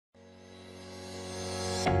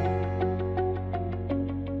In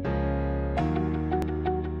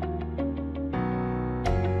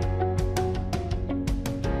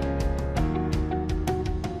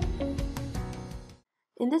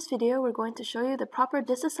this video, we're going to show you the proper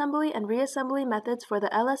disassembly and reassembly methods for the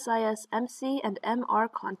LSIS MC and MR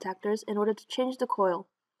contactors in order to change the coil.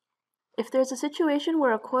 If there's a situation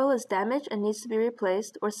where a coil is damaged and needs to be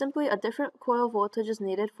replaced, or simply a different coil voltage is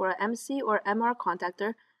needed for a MC or MR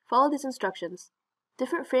contactor, follow these instructions.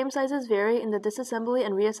 Different frame sizes vary in the disassembly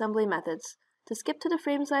and reassembly methods. To skip to the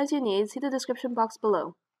frame size you need, see the description box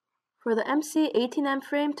below. For the MC 18M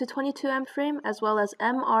frame to 22M frame, as well as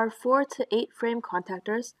MR 4 to 8 frame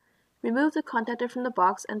contactors, remove the contactor from the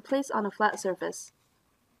box and place on a flat surface.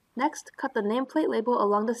 Next, cut the nameplate label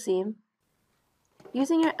along the seam.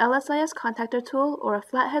 Using your LSIS contactor tool or a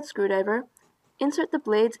flathead screwdriver, insert the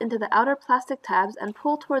blades into the outer plastic tabs and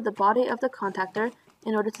pull toward the body of the contactor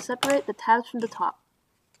in order to separate the tabs from the top.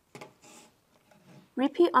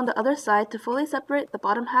 Repeat on the other side to fully separate the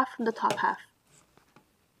bottom half from the top half.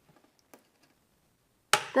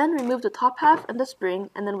 Then remove the top half and the spring,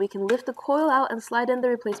 and then we can lift the coil out and slide in the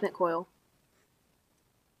replacement coil.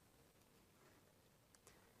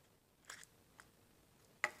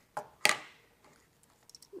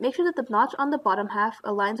 Make sure that the notch on the bottom half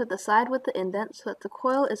aligns with the side with the indent so that the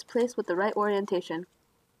coil is placed with the right orientation.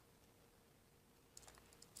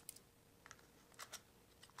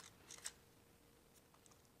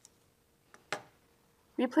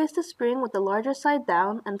 Replace the spring with the larger side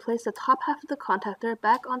down and place the top half of the contactor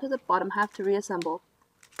back onto the bottom half to reassemble.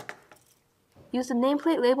 Use the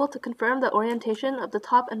nameplate label to confirm the orientation of the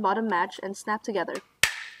top and bottom match and snap together.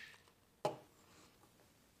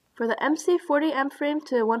 For the MC 40M frame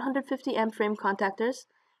to 150M frame contactors,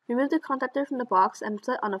 remove the contactor from the box and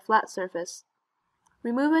set on a flat surface.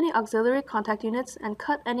 Remove any auxiliary contact units and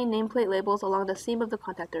cut any nameplate labels along the seam of the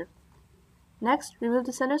contactor. Next, remove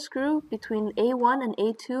the center screw between A1 and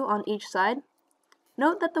A2 on each side.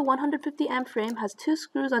 Note that the 150M frame has 2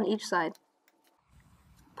 screws on each side.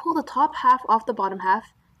 Pull the top half off the bottom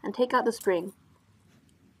half and take out the spring.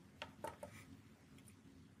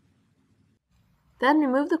 Then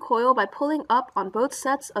remove the coil by pulling up on both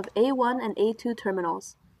sets of A1 and A2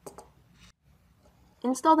 terminals.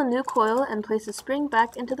 Install the new coil and place the spring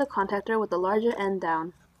back into the contactor with the larger end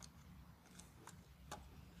down.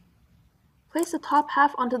 Place the top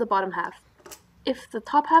half onto the bottom half. If the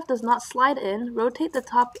top half does not slide in, rotate the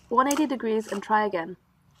top 180 degrees and try again.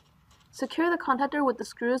 Secure the contactor with the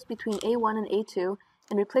screws between A1 and A2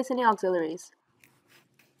 and replace any auxiliaries.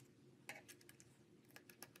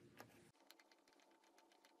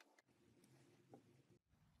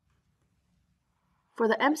 For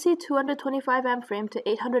the MC 225M frame to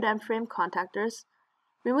 800M frame contactors,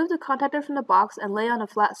 remove the contactor from the box and lay on a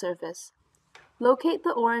flat surface. Locate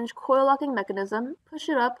the orange coil locking mechanism, push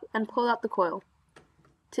it up, and pull out the coil.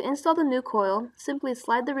 To install the new coil, simply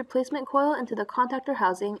slide the replacement coil into the contactor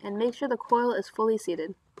housing and make sure the coil is fully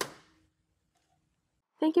seated.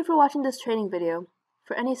 Thank you for watching this training video.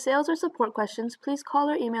 For any sales or support questions, please call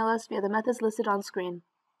or email us via the methods listed on screen.